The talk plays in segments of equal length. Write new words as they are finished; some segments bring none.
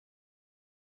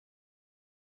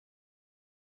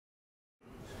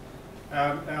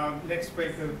Our next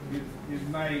speaker, you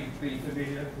may be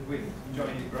familiar with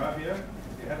Gionni Gravio.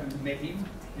 If you haven't met him,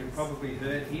 you've probably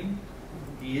heard him.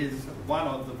 He is one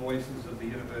of the voices of the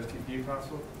University of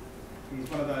Newcastle. He's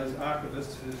one of those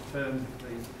archivists who's turned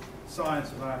the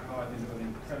science of archive into an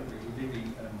incredibly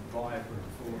living and vibrant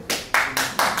force.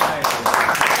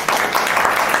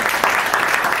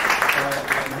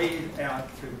 And he's out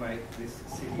to make this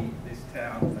city, this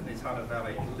town, and this Hunter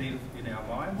Valley live in our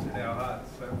minds, in our hearts.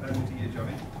 So over to you,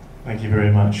 Gionni. Thank you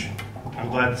very much. I'm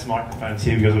glad this microphone's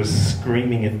here because I was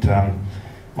screaming at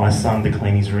my son to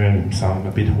clean his room, so I'm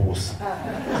a bit hoarse. So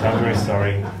I'm very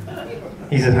sorry.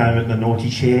 He's at home in the naughty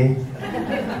chair.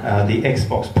 The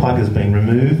Xbox plug has been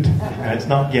removed. It's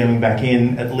not getting back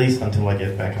in, at least until I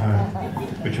get back home,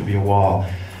 which will be a while.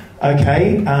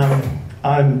 Okay,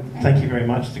 thank you very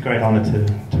much. It's a great honour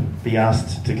to be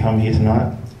asked to come here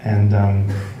tonight and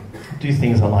do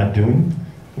things I like doing,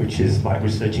 which is like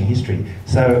researching history.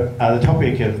 So the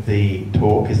topic of the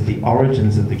talk is the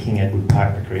origins of the King Edward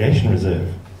Park Recreation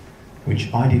Reserve,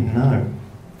 which I didn't know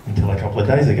until a couple of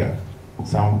days ago.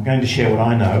 So I'm going to share what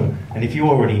I know, and if you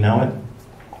already know it,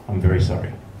 I'm very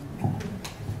sorry.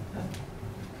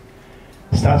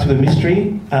 It starts with a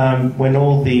mystery. When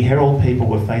all the Herald people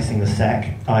were facing the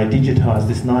sack, I digitised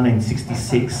this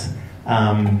 1966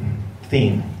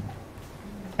 thing.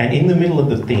 And in the middle of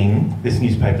the thing, this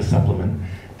newspaper supplement,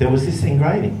 there was this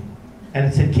engraving. And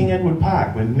it said, King Edward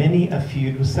Park, where many a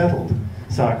feud was settled.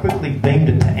 So I quickly beamed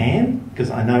it to Anne, because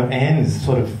I know Anne is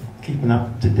sort of keeping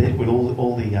up to date with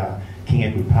all the King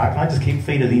Edward Park. And I just keep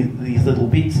feeding these little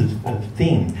bits of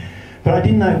thing. But I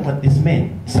didn't know what this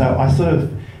meant. So I sort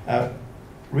of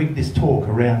rigged this talk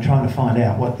around trying to find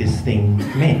out what this thing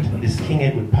meant. This King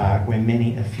Edward Park, where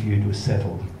many a feud was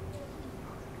settled.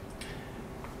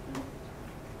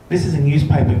 This is a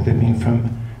newspaper clipping from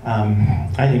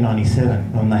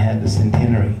 1897, when they had the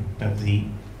centenary of the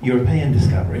European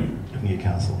discovery of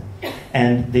Newcastle.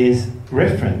 And there's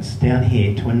reference down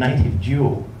here to a native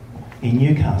duel in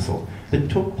Newcastle that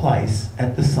took place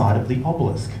at the site of the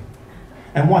obelisk.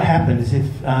 And what happened is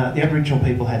if the Aboriginal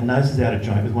people had noses out of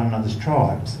joint with one another's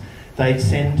tribes, they'd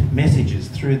send messages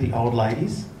through the old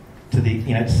ladies to the,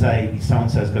 to say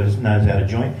so-and-so's got his nose out of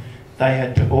joint. They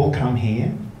had to all come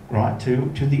here, right, to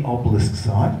the obelisk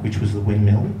site, which was the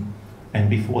windmill, and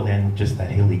before then just that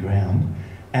hilly ground,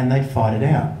 and they'd fight it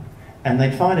out. And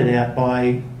they'd fight it out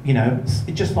by,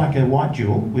 just like a white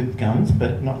duel with guns,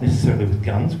 but not necessarily with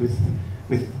guns, with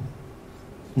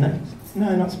no,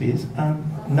 not spears,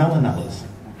 nullahs,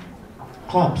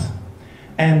 clubs.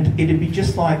 And it'd be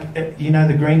just like,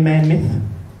 the Green Man myth?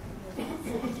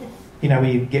 Where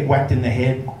you get whacked in the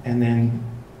head and then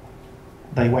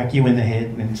they whack you in the head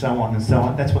and so on and so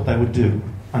on. That's what they would do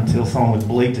until someone would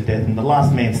bleed to death and the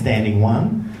last man standing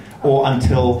won, or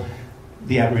until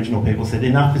the Aboriginal people said,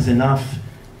 enough is enough,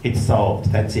 it's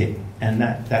solved, that's it. And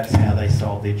that's how they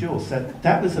solved their duel. So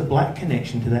that was a black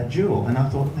connection to that duel. And I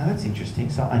thought, no, that's interesting.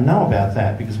 So I know about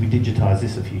that because we digitised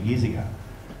this a few years ago.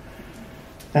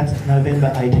 That's November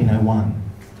 1801,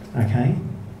 okay?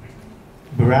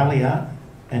 Baralia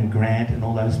and Grant and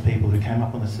all those people who came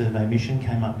up on the survey mission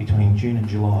came up between June and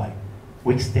July.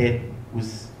 Wickstead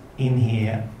was in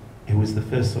here, who was the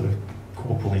first sort of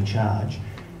corporal in charge,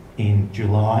 in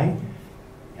July.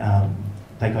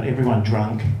 They got everyone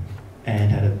drunk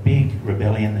and had a big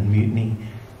rebellion and mutiny,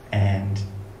 and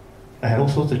they had all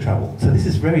sorts of trouble. So this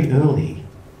is very early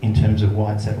in terms of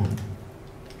wide settlement.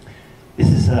 This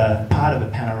is a part of a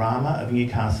panorama of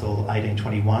Newcastle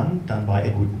 1821 done by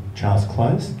Edward Charles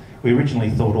Close. We originally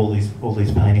thought all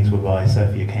these paintings were by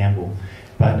Sophia Campbell,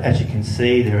 but as you can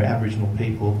see, there are Aboriginal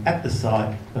people at the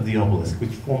site of the obelisk,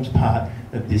 which forms part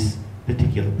of this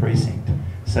particular precinct.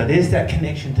 So there's that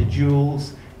connection to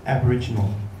duels,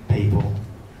 Aboriginal people.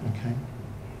 Okay.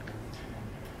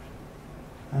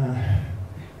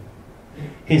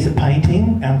 Here's a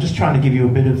painting. I'm just trying to give you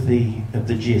a bit of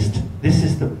the gist. This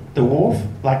is the wharf,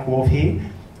 Black Wharf here,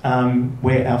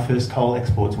 where our first coal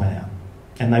exports went out.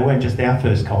 And they weren't just our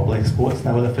first coal exports,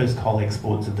 they were the first coal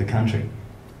exports of the country.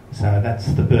 So that's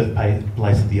the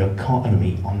birthplace of the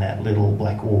economy on that little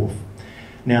Black Wharf.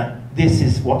 Now, this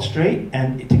is Watt Street,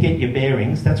 and to get your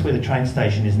bearings, that's where the train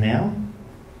station is now.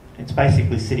 It's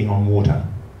basically sitting on water.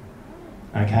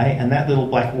 Okay, and that little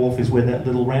Black Wharf is where that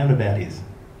little roundabout is.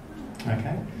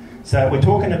 Okay, so we're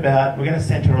going to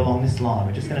centre along this line.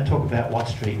 We're just going to talk about Watt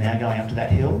Street now, going up to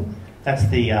that hill. That's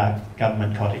the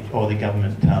government cottage, or the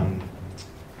government,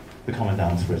 the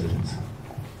Commandant's residence.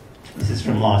 This is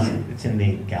from Lyson. It's in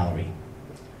the gallery.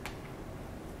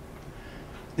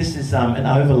 This is an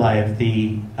overlay of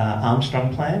the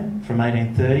Armstrong plan from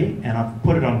 1830, and I've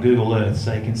put it on Google Earth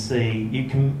so you can see, you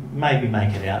can maybe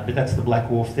make it out, but that's the Black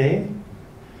Wharf there,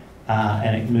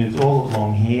 and it moves all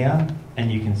along here,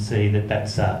 and you can see that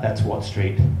that's Watt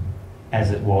Street as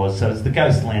it was. So it's the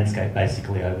ghost landscape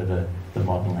basically over the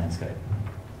modern landscape.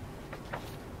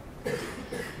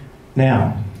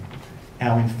 Now,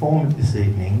 our informant this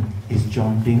evening is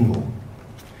John Bingle.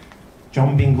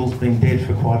 John Bingle's been dead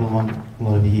for quite a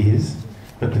lot of years,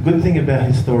 but the good thing about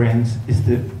historians is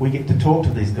that we get to talk to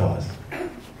these guys,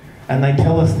 and they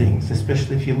tell us things,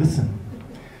 especially if you listen.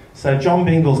 So John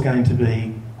Bingle's going to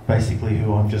be basically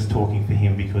who I'm just talking for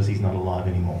him because he's not alive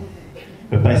anymore.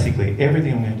 But basically,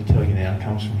 everything I'm going to tell you now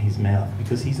comes from his mouth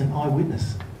because he's an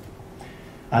eyewitness.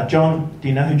 John, do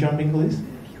you know who John Bingle is?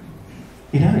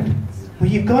 You don't? Well,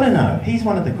 you've got to know. He's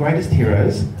one of the greatest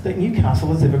heroes that Newcastle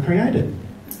has ever created.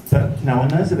 But no one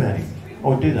knows about him.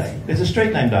 Or do they? There's a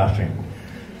street named after him.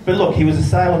 But look, he was a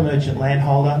sailor merchant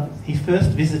landholder. He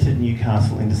first visited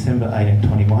Newcastle in December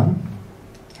 1821.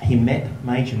 He met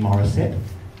Major Morisset,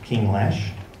 King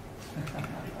Lash,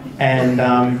 and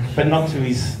but not to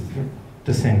his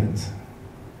descendants.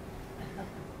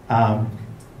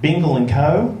 Bingle and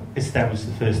Co. established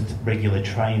the first regular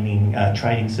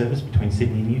trading service between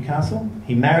Sydney and Newcastle.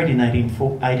 He married in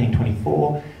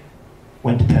 1824,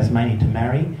 went to Tasmania to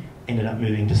marry, ended up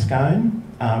moving to Scone,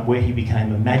 where he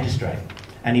became a magistrate.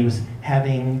 And he was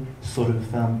having sort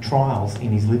of trials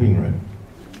in his living room.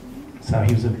 So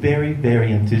he was a very,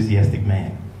 very enthusiastic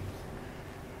man.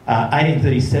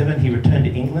 1837, he returned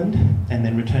to England and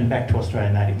then returned back to Australia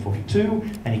in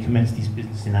 1842, and he commenced his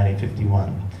business in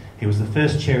 1851. He was the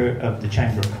first chair of the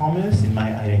Chamber of Commerce in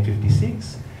May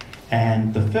 1856,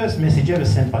 and the first message ever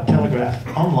sent by telegraph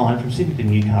online from Sydney to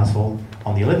Newcastle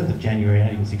on the 11th of January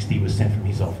 1860 was sent from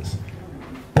his office.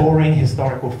 Boring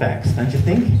historical facts, don't you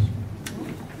think?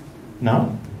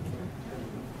 No?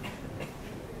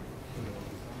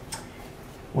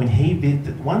 When he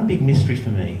did, one big mystery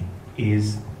for me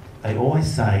is they always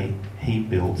say he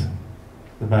built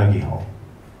the bogey hole.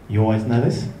 You always know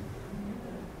this?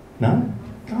 No?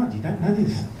 God, you don't know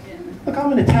this. Look,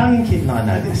 I'm an Italian kid and I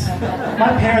know this.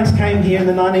 My parents came here in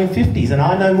the 1950s and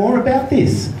I know more about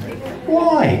this.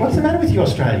 Why? What's the matter with you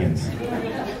Australians?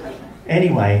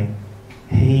 Anyway,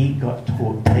 he got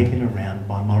taken around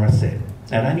by Morisset.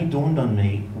 It only dawned on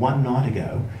me one night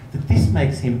ago that this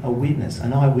makes him a witness,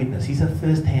 an eyewitness. He's a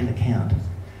first-hand account.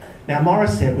 Now,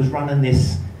 Morisset was running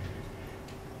this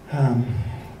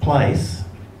place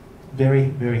very,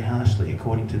 very harshly,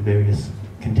 according to various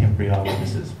contemporary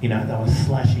eyewitnesses. You know, they were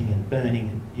slashing and burning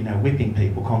and, you know, whipping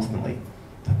people constantly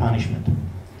for punishment.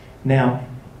 Now,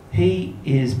 he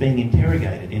is being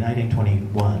interrogated in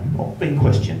 1821, or being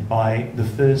questioned by the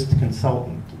first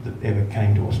consultant that ever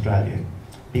came to Australia,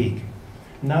 Big.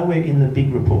 Nowhere in the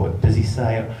Big report does he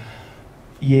say,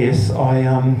 yes,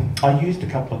 I used a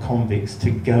couple of convicts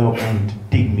to go and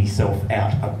dig myself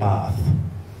out a bath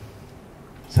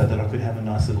so that I could have a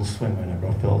nice little swim whenever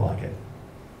I felt like it.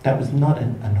 That was not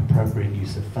an appropriate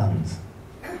use of funds.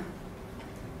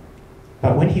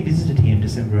 But when he visited here in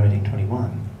December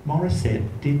 1821, Morisset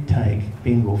did take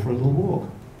Bingle for a little walk.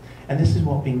 And this is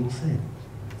what Bingle said.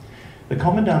 The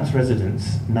Commandant's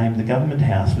residence, named the Government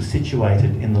House, was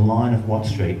situated in the line of Watt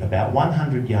Street, about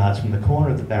 100 yards from the corner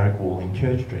of the barrack wall in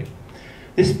Church Street.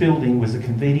 This building was a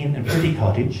convenient and pretty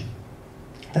cottage,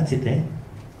 that's it there,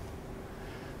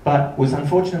 but was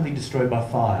unfortunately destroyed by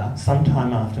fire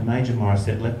sometime after Major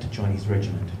Morisset left to join his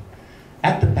regiment.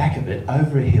 At the back of it,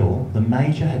 over a hill, the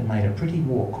Major had made a pretty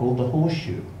walk called the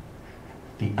Horseshoe,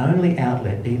 the only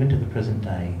outlet, even to the present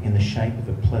day, in the shape of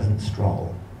a pleasant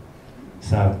stroll.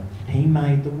 So, he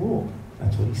made the walk.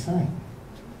 That's what he's saying.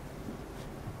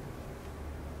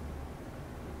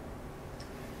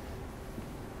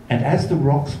 And as the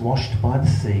rocks washed by the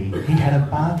sea, he had a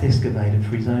bath excavated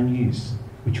for his own use,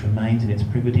 which remains in its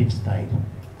primitive state,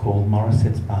 called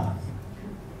Morisset's Bath.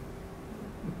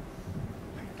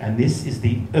 And this is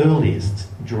the earliest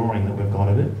drawing that we've got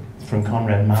of it, from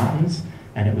Conrad Martin's,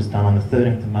 and it was done on the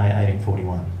 13th of May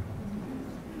 1841.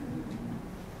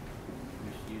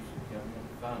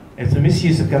 It's a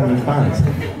misuse of government funds.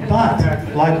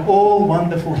 But, like all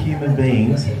wonderful human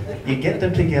beings, you get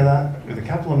them together with a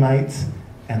couple of mates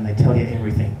and they tell you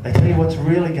everything. They tell you what's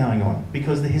really going on,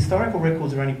 because the historical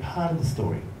records are only part of the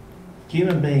story.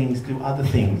 Human beings do other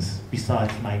things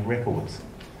besides make records.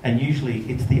 And usually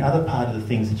it's the other part of the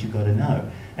things that you've got to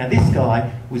know. Now this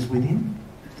guy was with him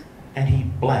and he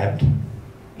blabbed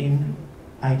in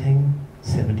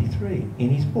 1873 in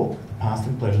his book, The Past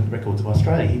and Present Records of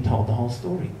Australia. He told the whole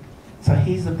story. So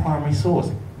he's the primary source,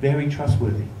 very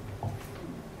trustworthy.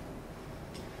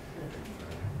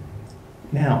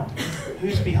 Now,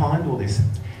 who's behind all this?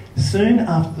 Soon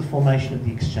after the formation of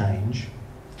the exchange,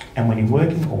 and when in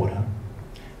working order,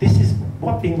 this is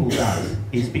what Bingle does,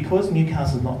 is because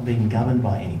Newcastle's not being governed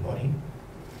by anybody,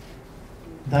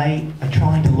 they are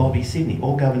trying to lobby Sydney.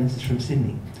 All governance is from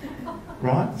Sydney,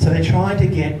 right? So they're trying to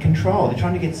get control. They're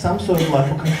trying to get some sort of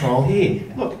local control here.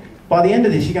 Look, by the end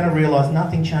of this, you're going to realise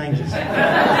nothing changes.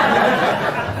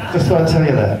 Just thought I'd tell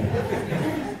you that.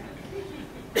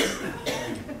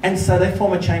 And so they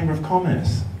form a Chamber of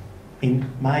Commerce in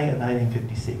May of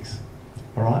 1856,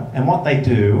 all right? And what they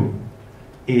do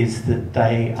is that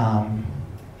they,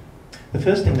 the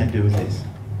first thing they do is this.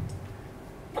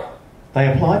 They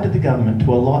applied to the government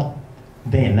to allot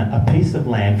then a piece of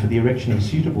land for the erection of a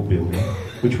suitable building,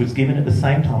 which was given at the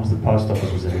same time as the post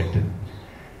office was erected.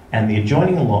 And the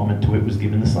adjoining allotment to it was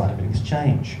given the site of an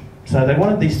exchange. So they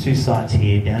wanted these two sites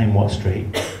here down in Watt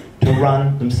Street to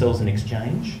run themselves an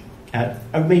exchange at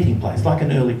a meeting place, like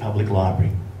an early public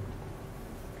library.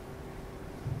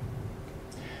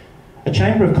 A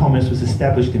Chamber of Commerce was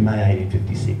established in May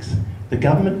 1856. The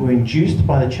government were induced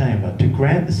by the Chamber to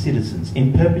grant the citizens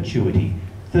in perpetuity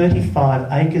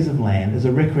 35 acres of land as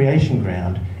a recreation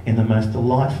ground in the most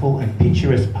delightful and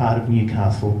picturesque part of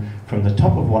Newcastle, from the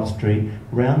top of Watt Street,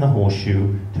 round the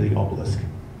Horseshoe to the Obelisk.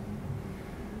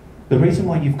 The reason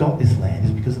why you've got this land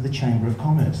is because of the Chamber of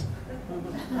Commerce.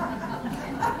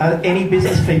 Are any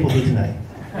business people here today?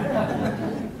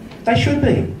 They should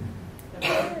be.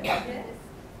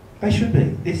 They should be.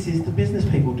 This is the business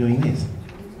people doing this,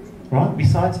 right?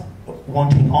 Besides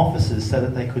wanting offices so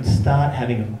that they could start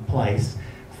having a place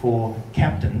for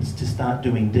captains to start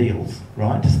doing deals,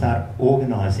 right? To start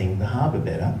organising the harbour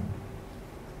better.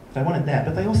 They wanted that,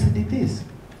 but they also did this.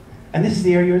 And this is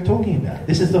the area we're talking about.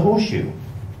 This is the Horseshoe.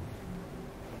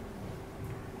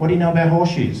 What do you know about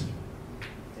horseshoes?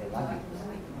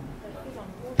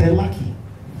 They're lucky.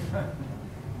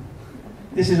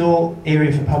 This is all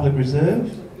area for public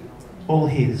reserve. All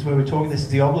here. This is where we're talking. This is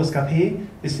the Obelisk up here.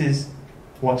 This is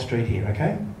Watt Street here,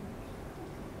 okay?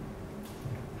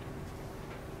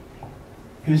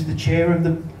 Who's the chair of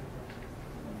the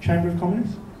Chamber of Commerce?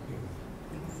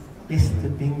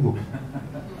 Mr. Bingle.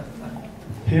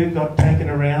 Who got taken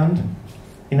around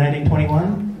in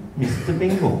 1821? Mr.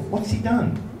 Bingle. What's he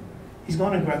done? He's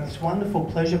gone and grabbed this wonderful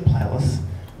pleasure palace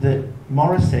that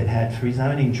Morisset had for his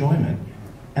own enjoyment.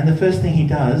 And the first thing he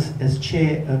does, as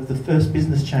chair of the first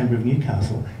business chamber of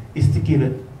Newcastle, is to give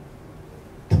it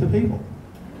to the people.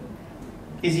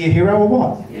 Is he a hero or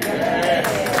what? Yes.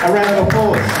 A round of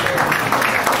applause.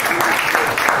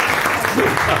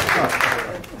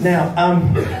 Now,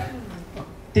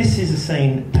 this is a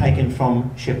scene taken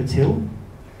from Shepherd's Hill,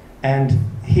 and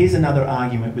here's another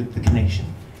argument with the connection.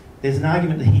 There's an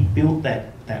argument that he built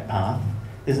that path.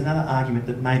 There's another argument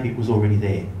that maybe it was already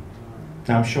there.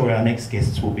 Now, I'm sure our next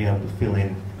guests will be able to fill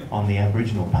in on the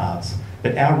Aboriginal paths,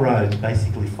 but our roads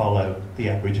basically follow the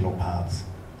Aboriginal paths.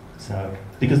 So,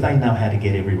 because they know how to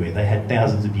get everywhere. They had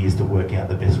thousands of years to work out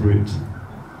the best routes.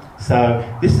 So,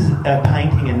 this is a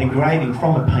painting, an engraving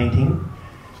from a painting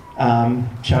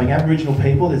showing Aboriginal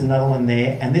people. There's another one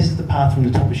there, and this is the path from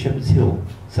the top of Shepherd's Hill.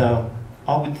 So,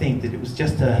 I would think that it was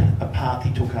just a path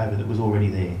he took over that was already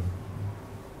there.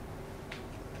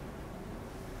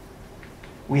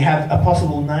 We have a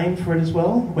possible name for it as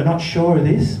well. We're not sure of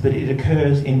this, but it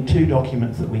occurs in two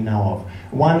documents that we know of.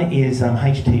 One is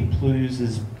H.T.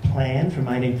 Plouse's plan from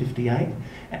 1858,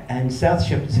 and South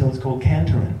Shepherd's Hill is called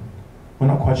Canterbury. We're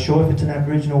not quite sure if it's an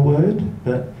Aboriginal word,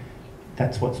 but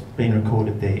that's what's been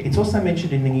recorded there. It's also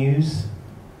mentioned in the news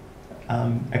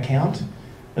account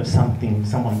of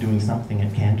someone doing something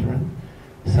at Canterbury.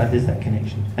 So there's that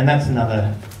connection. And that's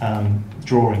another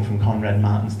drawing from Conrad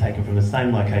Martin's taken from the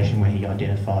same location where he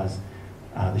identifies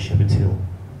the Shepherd's Hill.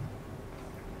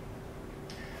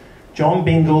 John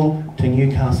Bingle to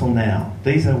Newcastle now.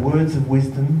 These are words of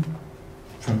wisdom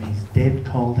from his dead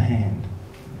cold hand.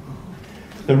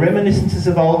 The reminiscences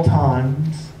of old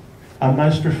times are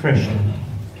most refreshing,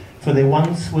 for there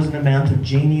once was an amount of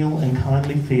genial and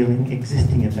kindly feeling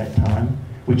existing at that time,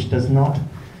 which does not,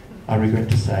 I regret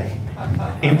to say,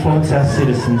 influence our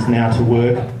citizens now to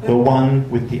work the one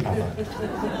with the other.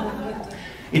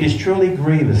 It is truly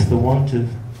grievous the want of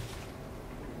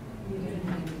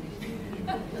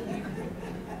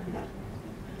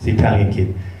it's the Italian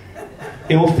kid.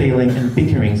 Ill feeling and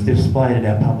bickerings displayed at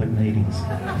our public meetings.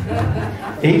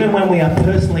 Even when we are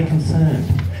personally concerned,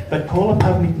 but call a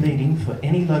public meeting for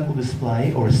any local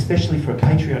display or especially for a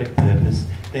patriotic purpose,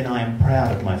 then I am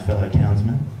proud of my fellow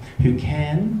townsmen who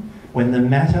can, when the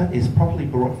matter is properly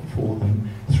brought before them,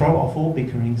 throw off all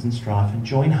bickerings and strife and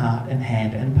join heart and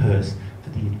hand and purse for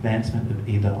the advancement of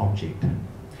either object.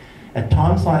 At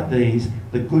times like these,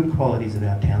 the good qualities of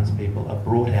our townspeople are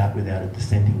brought out without a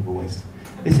dissenting voice.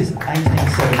 This is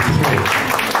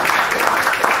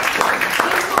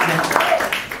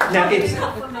 1873. Now it's...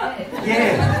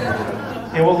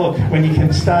 Yeah. Yeah, well look, when you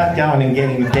can start going and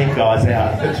getting the dead guys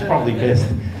out, it's probably best.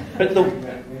 But look,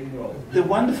 the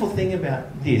wonderful thing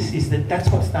about this is that that's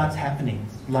what starts happening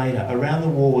later. Around the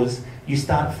wars, you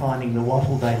start finding the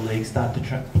Wattle Day League start to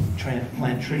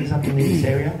plant trees up in this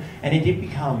area, and it did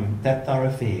become that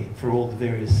thoroughfare for all the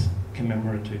various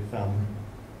commemorative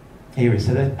areas.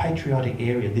 So that patriotic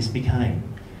area this became.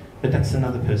 But that's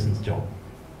another person's job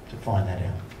to find that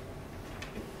out.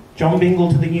 John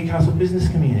Bingle to the Newcastle business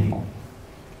community.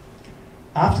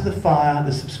 After the fire,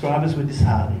 the subscribers were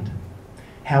disheartened.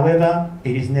 However,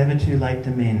 it is never too late to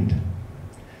mend.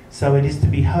 So it is to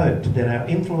be hoped that our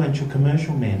influential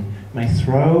commercial men may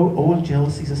throw all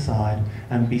jealousies aside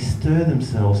and bestir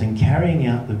themselves in carrying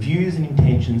out the views and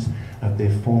intentions of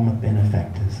their former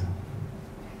benefactors.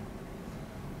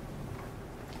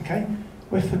 Okay?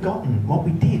 We've forgotten what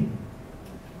we did.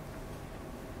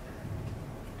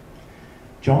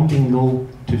 John Bingle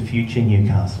to future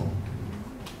Newcastle.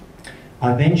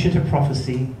 I venture to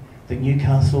prophesy that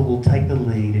Newcastle will take the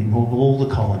lead in all the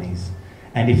colonies,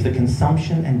 and if the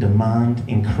consumption and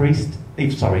increased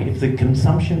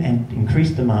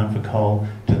demand for coal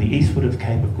to the eastward of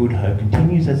Cape of Good Hope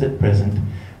continues as at present,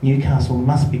 Newcastle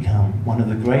must become one of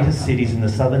the greatest cities in the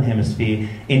Southern Hemisphere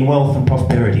in wealth and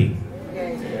prosperity.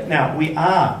 Now, we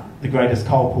are the greatest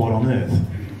coal port on earth.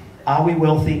 Are we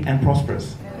wealthy and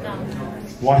prosperous? No.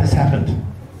 What has happened?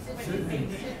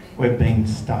 We've been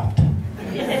stuffed.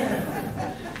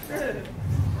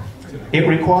 It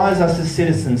requires us as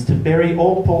citizens to bury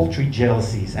all paltry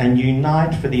jealousies and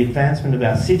unite for the advancement of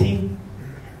our city,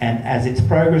 and as its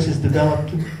progress is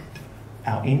developed,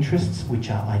 our interests, which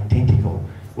are identical,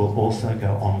 will also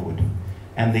go onward.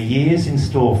 And the years in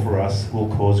store for us will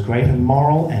cause greater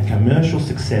moral and commercial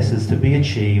successes to be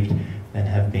achieved than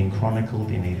have been chronicled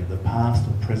in either the past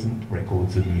or present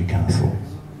records of Newcastle.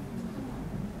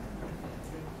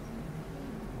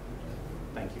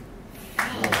 Thank you.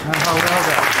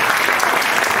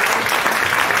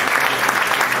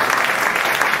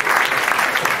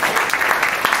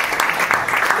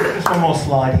 Just one more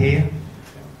slide here.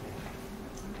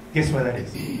 Guess where that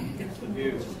is?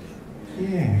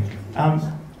 Yeah.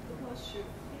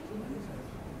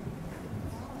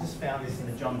 Just found this in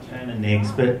the John Turner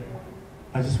negs, but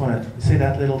I just want to see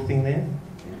that little thing there.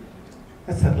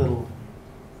 That's that little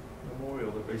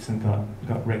memorial that recently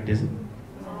got wrecked, is it?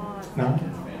 No.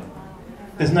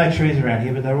 There's no trees around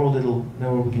here, but they're all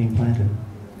getting planted.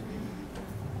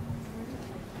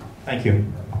 Thank you.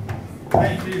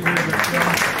 Thank you very much,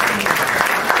 John.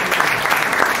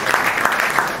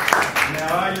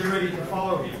 Now, are you ready to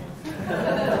follow him?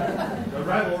 The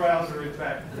rabble-rouser is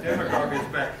back. The demagogue is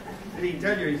back. Did he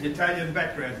tell you his Italian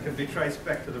background can be traced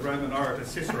back to the Roman orator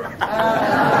Cicero? He's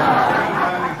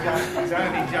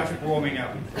only just warming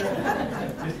up.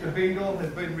 Mr. Bingle has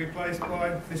been replaced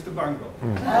by Mr. Bungle.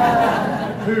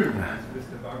 Who is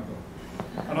Mr. Bungle?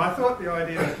 And I thought the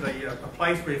idea of a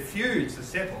place where feuds are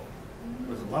settled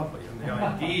was lovely, and the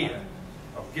idea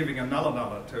of giving a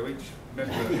nulla to each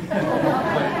member of the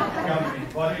governing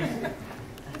body.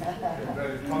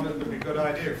 It would be a good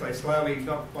idea if they slowly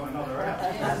knocked one another out.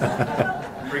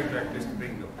 Bring back Mr.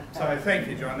 Bingle. So thank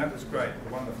you, John. That was great.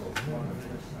 Wonderful.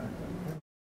 Wonderful.